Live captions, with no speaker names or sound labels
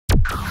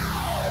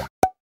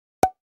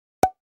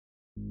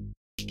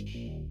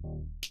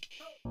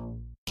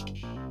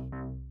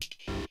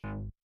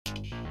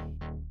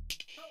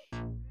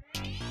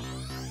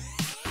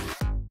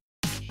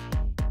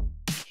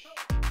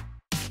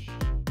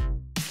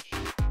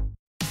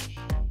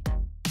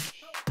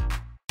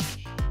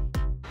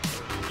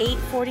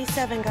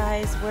8:47,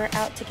 guys. We're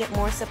out to get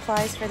more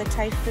supplies for the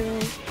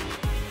Typhoon.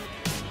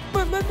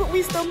 But look what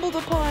we stumbled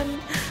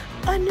upon.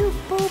 A new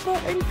boba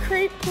and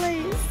crepe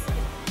place.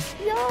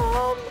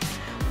 Yum!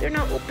 They're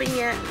not open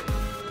yet.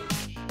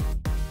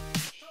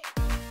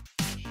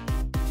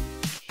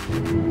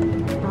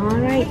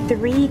 Alright,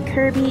 3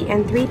 Kirby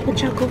and 3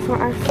 Pachoco for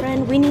our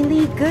friend Winnie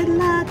Lee. Good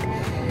luck!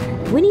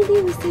 Winnie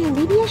Lee was saying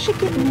maybe I should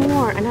get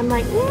more, and I'm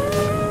like,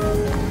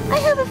 I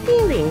have a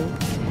feeling.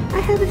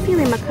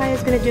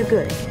 Makaya's gonna do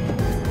good.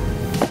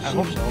 I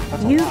hope so.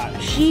 That's a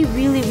lot. She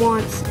really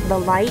wants the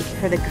light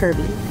for the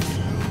Kirby.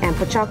 And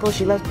Pachoco,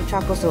 she loves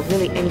Pachoco, so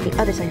really anything.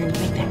 Other side, honey,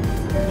 right there.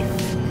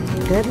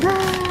 Yeah. Good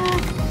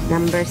luck!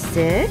 Number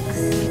 6.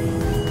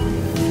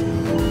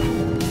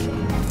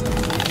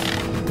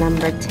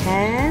 Number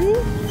 10.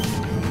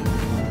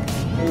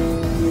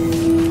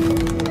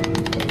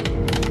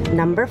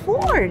 Number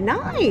 4.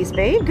 Nice,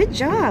 babe. Good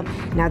job.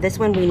 Now this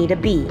one, we need a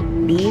B.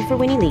 B for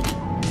Winnie Lee.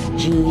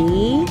 G.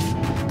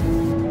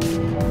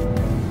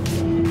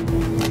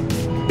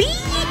 B.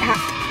 Ha.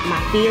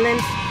 My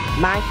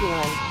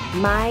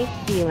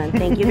feeling.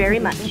 Thank you very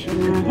much.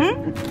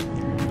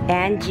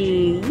 And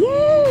G.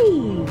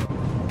 Yay!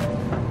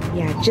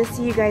 Yeah, just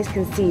so you guys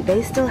can see,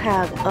 they still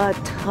have a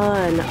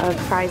ton of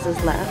prizes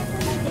left.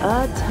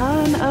 But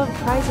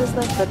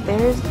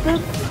there's the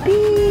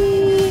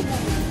B.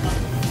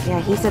 Yeah,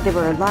 he said there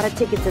were a lot of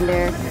tickets in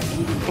there.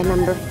 And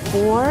number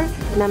 4,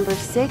 number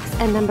 6,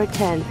 and number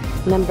 10.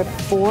 Number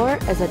 4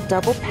 is a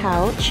double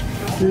pouch.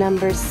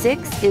 Number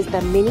 6 is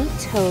the mini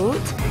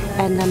tote.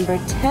 And number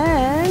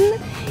 10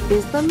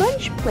 is the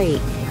lunch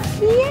plate.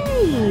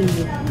 Yay!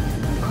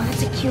 Oh,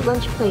 that's a cute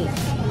lunch plate.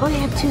 Oh, they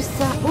have 2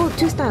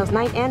 styles.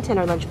 9 and 10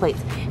 are lunch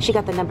plates. She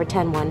got the number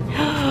 10 one.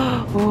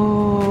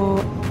 Oh,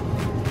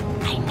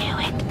 I knew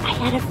it. I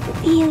had a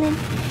feeling.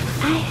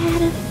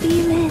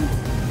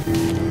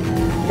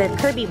 The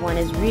Kirby one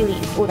is really,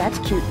 oh, that's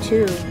cute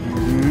too.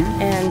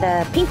 And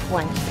the pink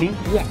one. Pink?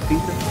 Yes.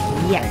 Pink?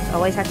 Yes,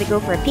 always have to go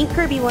for a pink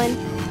Kirby one.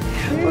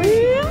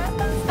 Yes,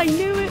 I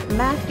knew it.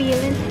 My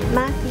feeling.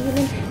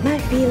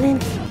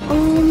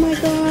 Oh my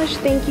gosh,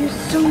 thank you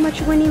so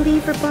much, Winnie Lee,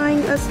 for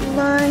buying us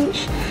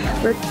lunch.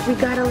 We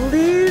got a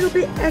little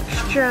bit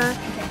extra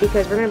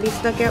because we're gonna be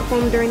stuck at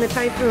home during the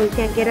typhoon.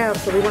 Can't get out,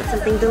 so we want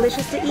something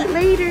delicious to eat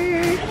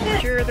later.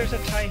 Sure, there's a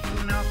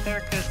typhoon out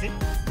there because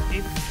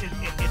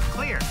it's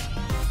clear.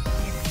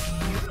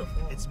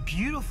 It's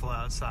beautiful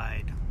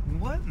outside.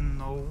 What in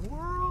the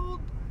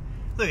world?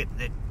 Look at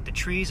the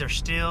trees are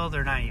still,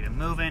 they're not even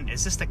moving.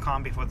 Is this the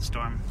calm before the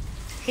storm?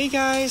 Hey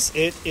guys,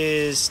 it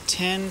is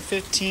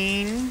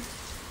 10:15.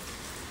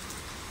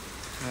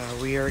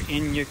 We are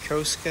in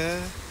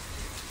Yokosuka.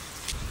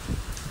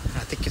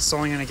 I think it's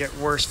only going to get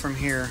worse from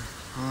here.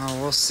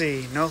 We'll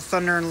see. No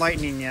thunder and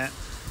lightning yet.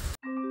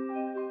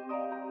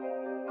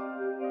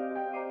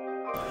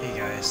 Hey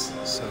guys,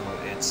 so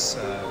it's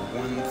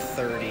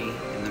 1:30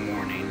 in the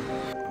morning.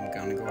 I'm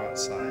going to go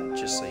outside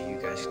just so you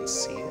guys can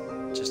see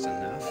it, just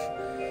enough.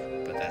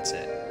 But that's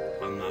it.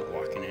 I'm not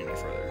walking any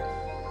further.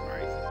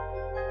 Alright.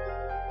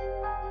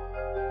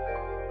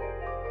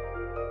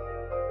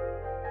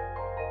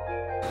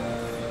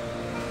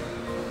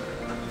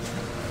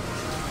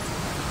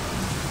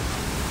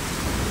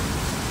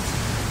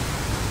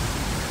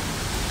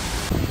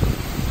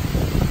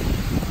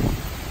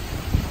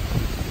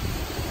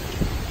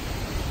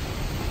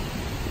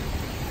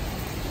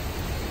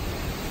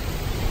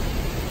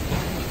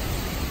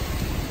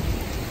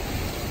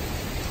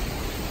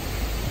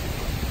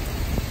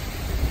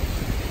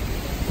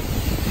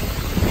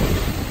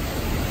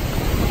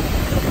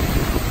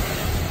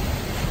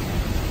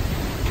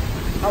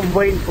 I'm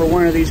waiting for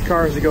one of these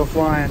cars to go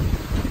flying.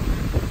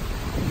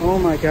 Oh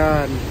my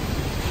God.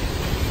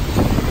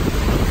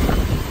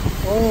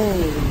 Oh,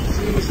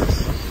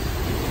 Jesus.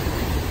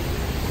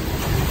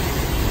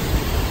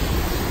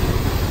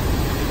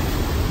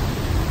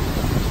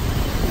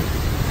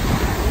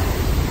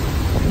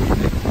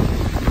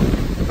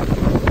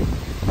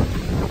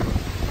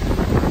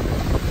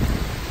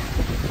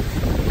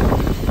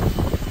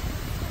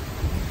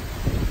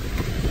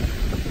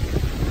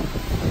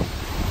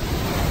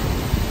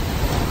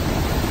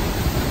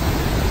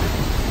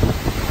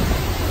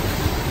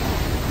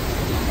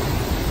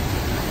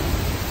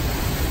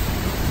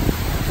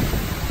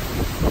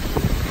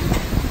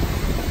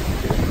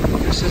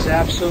 This is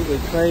absolutely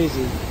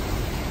crazy.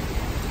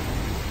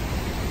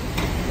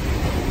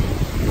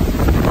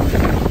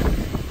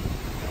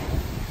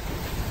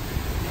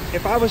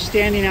 If I was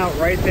standing out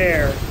right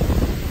there,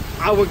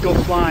 I would go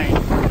flying.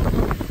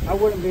 I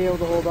wouldn't be able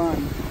to hold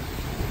on.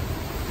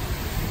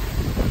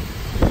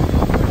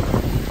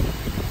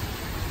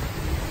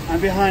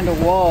 I'm behind a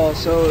wall,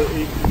 so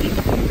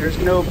there's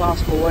no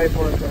possible way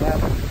for it to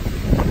happen.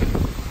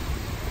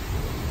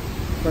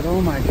 But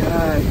oh my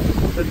God,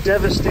 the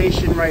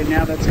devastation right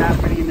now that's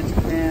happening in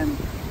Japan.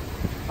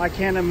 I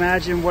can't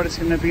imagine what it's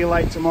going to be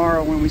like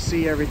tomorrow when we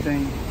see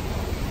everything.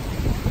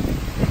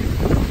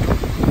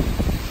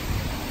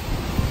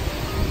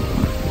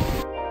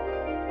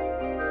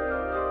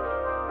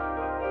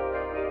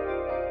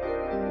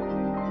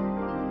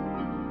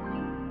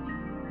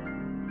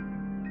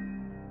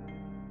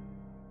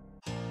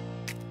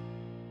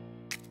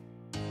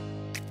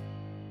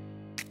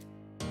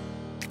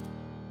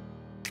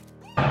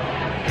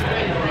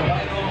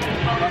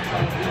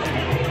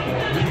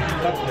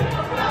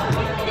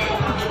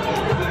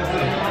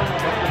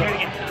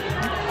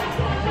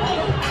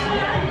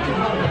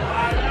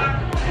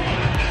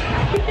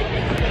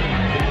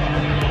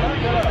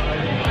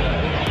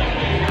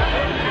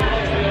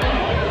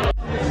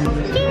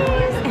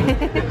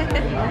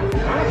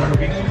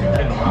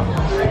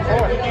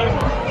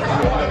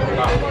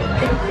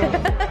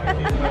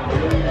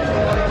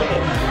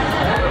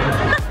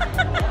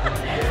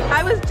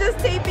 I was just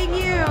taping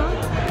you.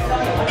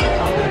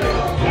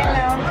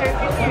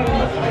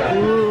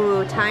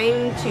 Ooh,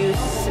 time to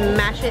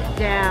smash it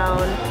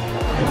down.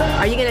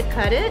 Are you gonna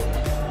cut it?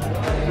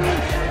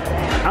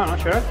 I don't know,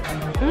 should I?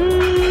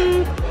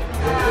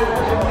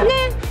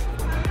 Nah.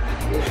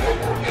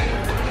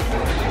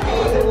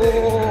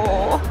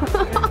 Oh.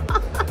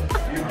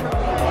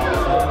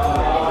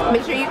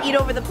 Make sure you eat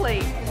over the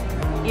plate.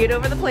 Eat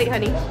over the plate,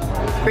 honey.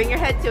 Bring your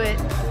head to it.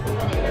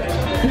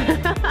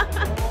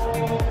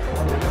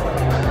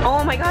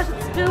 Oh my gosh,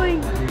 it's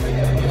spilling.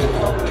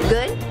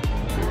 Good?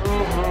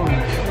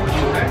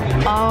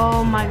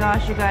 Oh my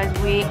gosh, you guys,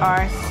 we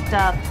are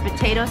stuffed.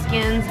 Potato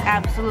skins,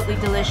 absolutely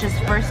delicious,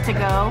 first to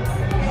go.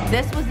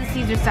 This was the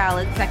Caesar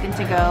salad, second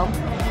to go.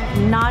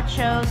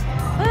 Nachos,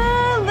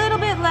 a little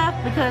bit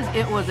left because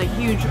it was a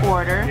huge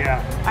order.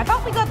 Yeah. I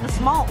thought we got the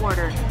small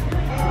order,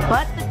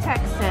 but the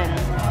Texan.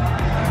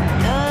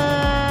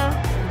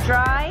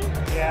 Dry?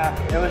 Yeah,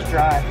 it was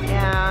dry.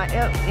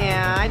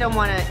 Yeah, I don't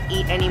want to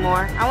eat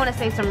anymore. I want to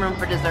save some room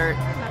for dessert.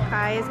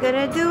 Kai is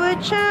gonna do a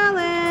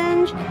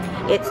challenge.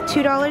 It's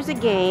 $2 a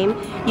game.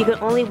 You can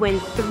only win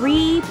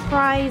 3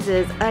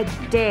 prizes a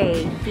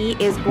day. He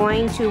is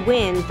going to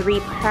win 3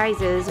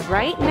 prizes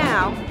right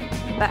now.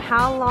 But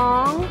how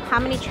long, how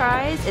many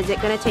tries is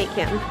it gonna take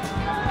him?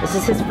 This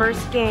is his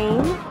first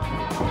game.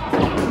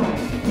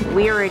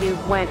 We already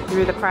went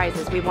through the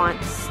prizes. We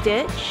want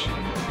Stitch,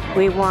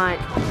 we want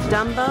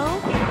Dumbo,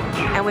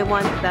 and we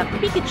want the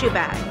Pikachu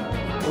bag.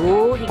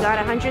 Ooh, he got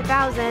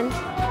 100,000.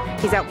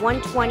 He's at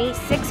 120,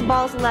 6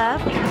 balls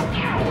left.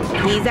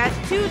 He's at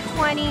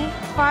 220,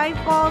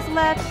 5 balls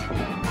left.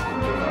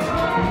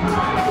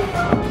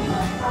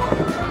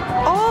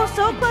 Oh,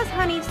 so close,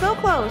 honey, so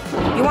close.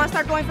 You want to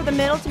start going for the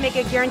middle to make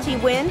a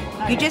guaranteed win?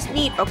 You just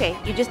need, okay,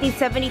 you just need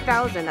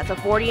 70,000. That's a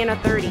 40 and a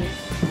 30.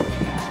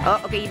 Oh,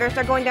 okay, you better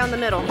start going down the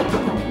middle.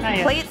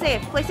 Play it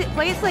safe, play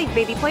it safe,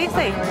 baby, play it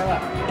safe.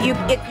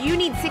 If you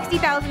need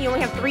 60,000, you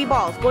only have 3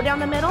 balls. Go down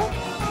the middle.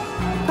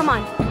 Come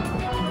on.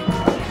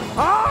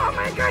 Oh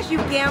my gosh, you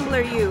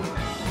gambler, you.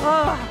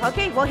 Oh,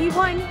 okay, well he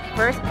won.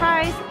 First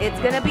prize, it's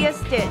gonna be a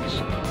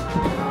Stitch.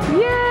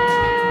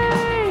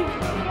 Yay!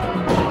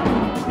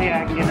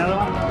 Yeah, I can get another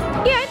one?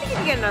 Yeah, I think you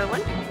can get another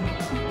one.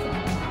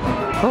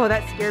 Oh,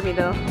 that scared me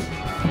though.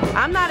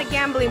 I'm not a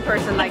gambling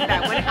person like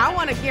that. When I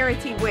want a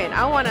guaranteed win.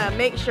 I want to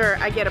make sure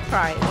I get a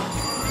prize.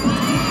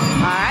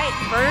 All right,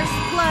 first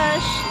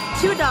plush,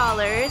 $2.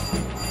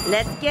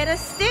 Let's get a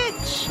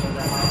Stitch.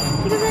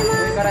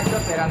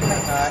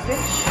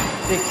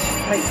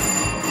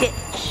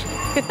 Stitch.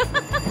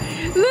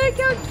 Look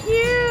how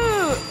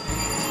cute.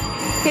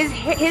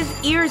 His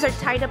ears are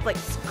tied up like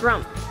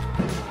scrump.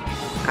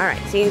 All right,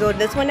 so you can go to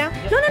this one now?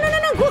 No.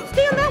 Go,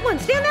 stay on that one.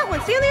 Stay on that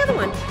one. Stay on the other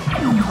one.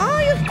 Oh,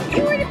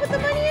 you already put the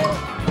money in?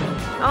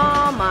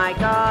 Oh my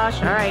gosh.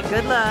 All right,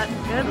 good luck.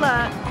 Good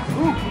luck.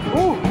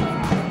 Ooh.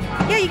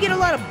 Yeah, you get a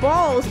lot of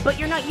balls, but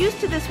you're not used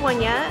to this one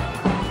yet.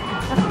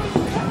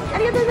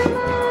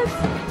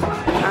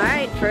 All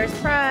right,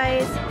 first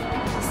prize.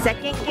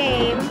 Second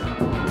game.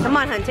 Come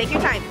on, hun, take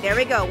your time. There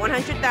we go,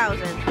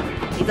 100,000.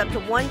 He's up to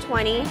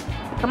 120.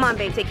 Come on,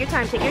 babe, take your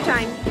time, take your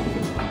time.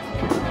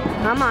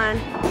 Come on,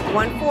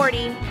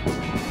 140.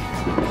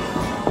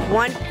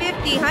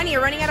 150, honey,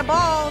 you're running out of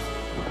balls.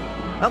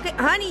 Okay,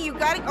 honey, you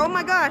got it. Oh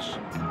my gosh.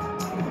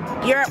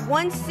 You're at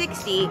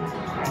 160,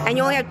 and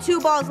you only have 2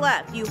 balls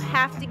left. You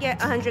have to get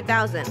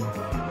 100,000.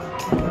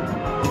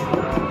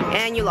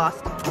 And you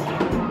lost.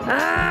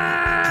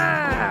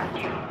 Ah!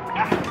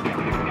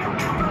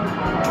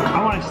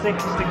 I want to stick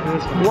to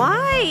this one.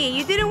 Why?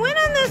 You didn't win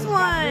on this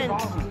one.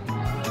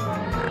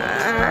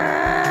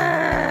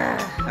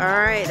 All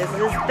right, this is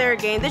his third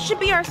game. This should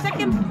be our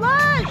second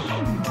plush.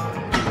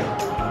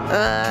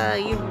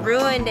 You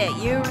ruined it.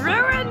 You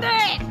ruined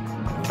it.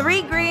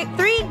 3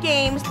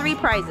 games, 3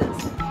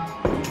 prizes.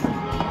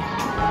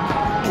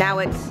 Now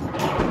it's,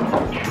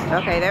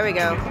 okay, there we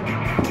go.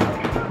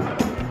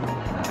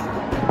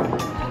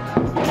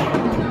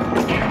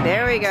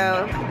 There we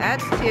go.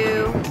 That's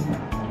 2.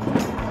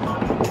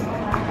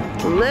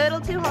 Little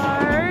too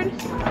hard.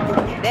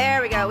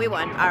 There we go. We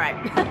won. All right.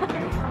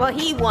 Well,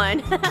 he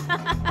won.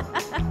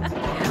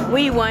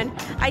 We won.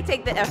 I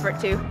take the effort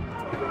too.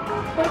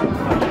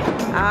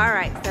 All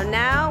right. So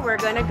now we're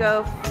gonna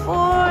go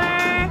for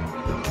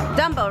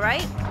Dumbo,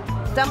 right?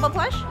 Dumbo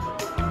plush.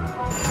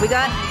 We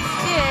got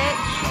Stitch.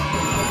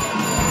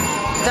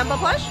 Dumbo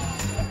plush.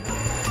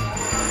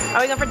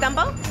 Are we going for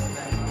Dumbo?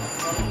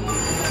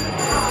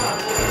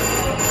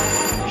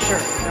 Sure.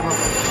 Dumbo.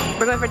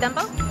 We're going for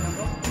Dumbo?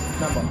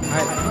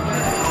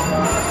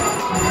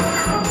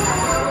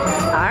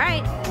 All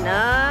right,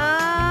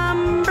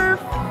 number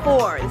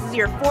 4. This is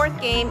your 4th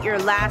game, your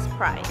last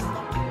prize.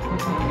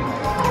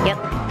 Yep.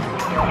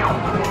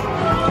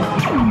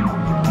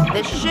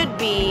 This should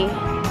be,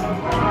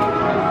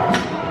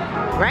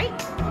 right?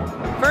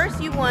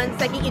 First you won,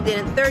 second you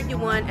didn't, third you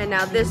won, and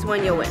now this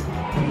one you'll win.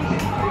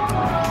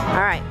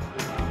 All right,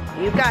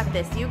 you got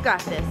this, you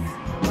got this.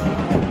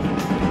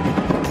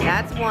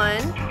 That's 1.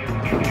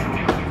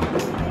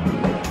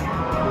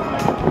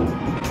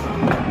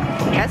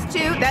 That's 2,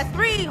 that's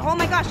 3. Oh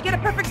my gosh, get a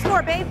perfect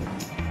score, babe.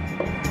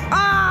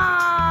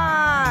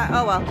 Ah!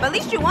 Oh well, but at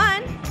least you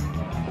won.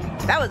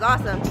 That was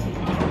awesome.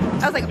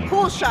 That was like a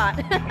pool shot.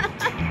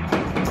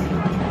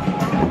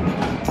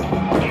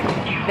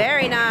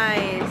 Very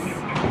nice.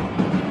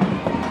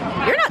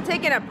 You're not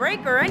taking a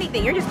break or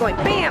anything. You're just going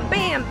bam,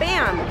 bam,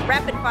 bam.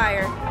 Rapid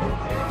fire.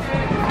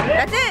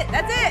 That's it,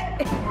 that's it.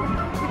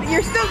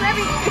 You're still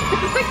grabbing.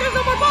 It's like there's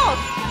no more balls.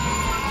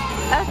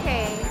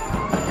 Okay.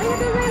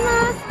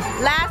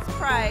 Last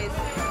prize.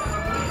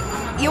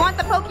 You want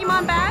the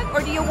Pokemon bag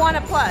or do you want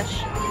a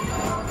plush?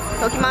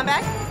 Pokemon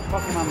bag?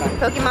 Pokemon bag.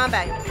 Pokemon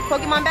bag.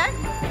 Pokemon bag?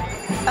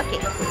 Okay.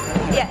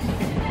 Yes.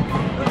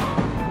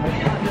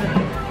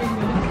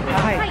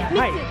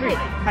 Hi, 3.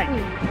 Hi.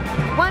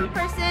 1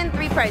 person,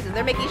 3 prizes.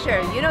 They're making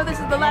sure. You know this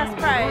is the last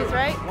prize,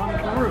 right?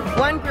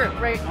 One group,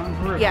 right? One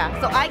group. Yeah,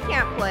 so I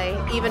can't play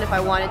even if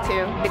I wanted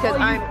to because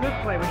You could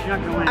play, but you're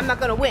not going to win. I'm not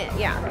gonna win,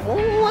 yeah. Well,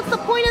 what's the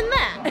point in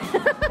that?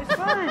 It's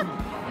fun.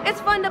 It's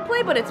fun to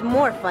play, but it's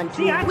more fun to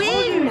See, I win.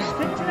 told you,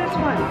 stick to this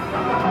one.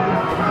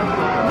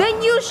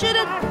 Then you should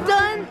have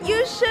done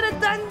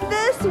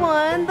this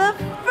one, the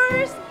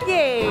first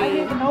game. I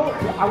didn't know.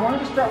 I wanted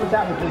to start with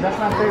that one because that's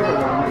my favorite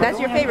one. That's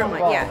your favorite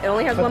one, yeah. It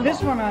only has but 1 this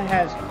ball. one only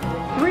has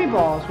 3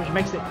 balls, which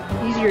makes it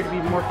easier to be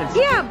more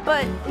consistent. Yeah,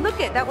 but look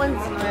at that one's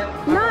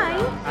 9.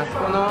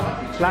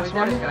 Last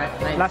one?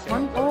 Last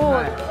one?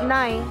 Oh,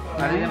 9.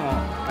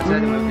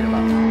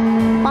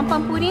 Pom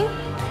Pom Pudding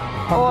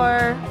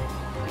or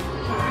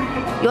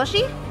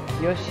Yoshi?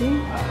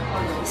 Yoshi?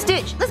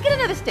 Stitch. Let's get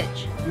another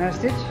Stitch. Another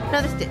Stitch?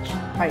 Another Stitch.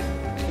 Hi.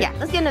 Yeah,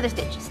 let's get another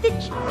Stitch. Stitch.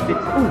 Stitch.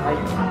 Ooh, hi.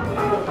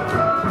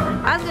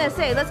 I was gonna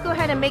say, let's go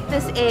ahead and make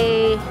this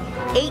a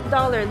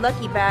 $8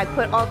 lucky bag,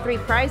 put all 3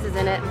 prizes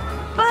in it.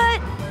 But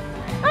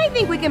I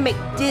think we can make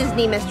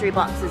Disney mystery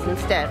boxes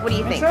instead. What do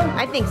you think? So?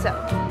 I think so.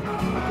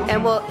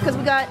 And we'll, because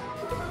we got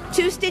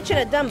 2 Stitch and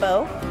a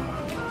Dumbo.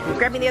 I'm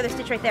grabbing the other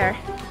Stitch right there.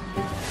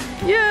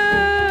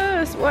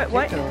 Yes! What?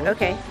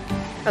 Okay.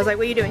 I was like,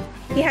 what are you doing?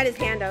 He had his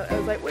hand out. I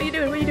was like, what are you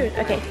doing? What are you doing?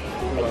 Okay.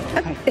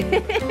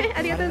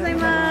 Arigatou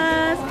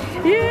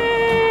gozaimasu.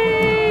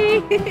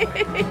 Yay!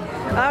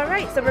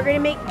 Alright, so we're going to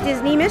make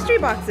Disney mystery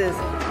boxes.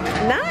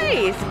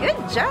 Nice! Good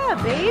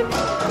job, babe.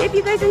 If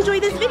you guys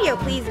enjoyed this video,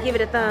 please give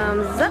it a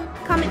thumbs up.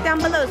 Comment down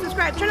below.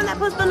 Subscribe. Turn on that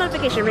post bell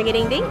notification.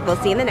 Ring-a-ding-ding. We'll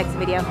see you in the next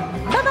video.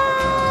 Bye-bye!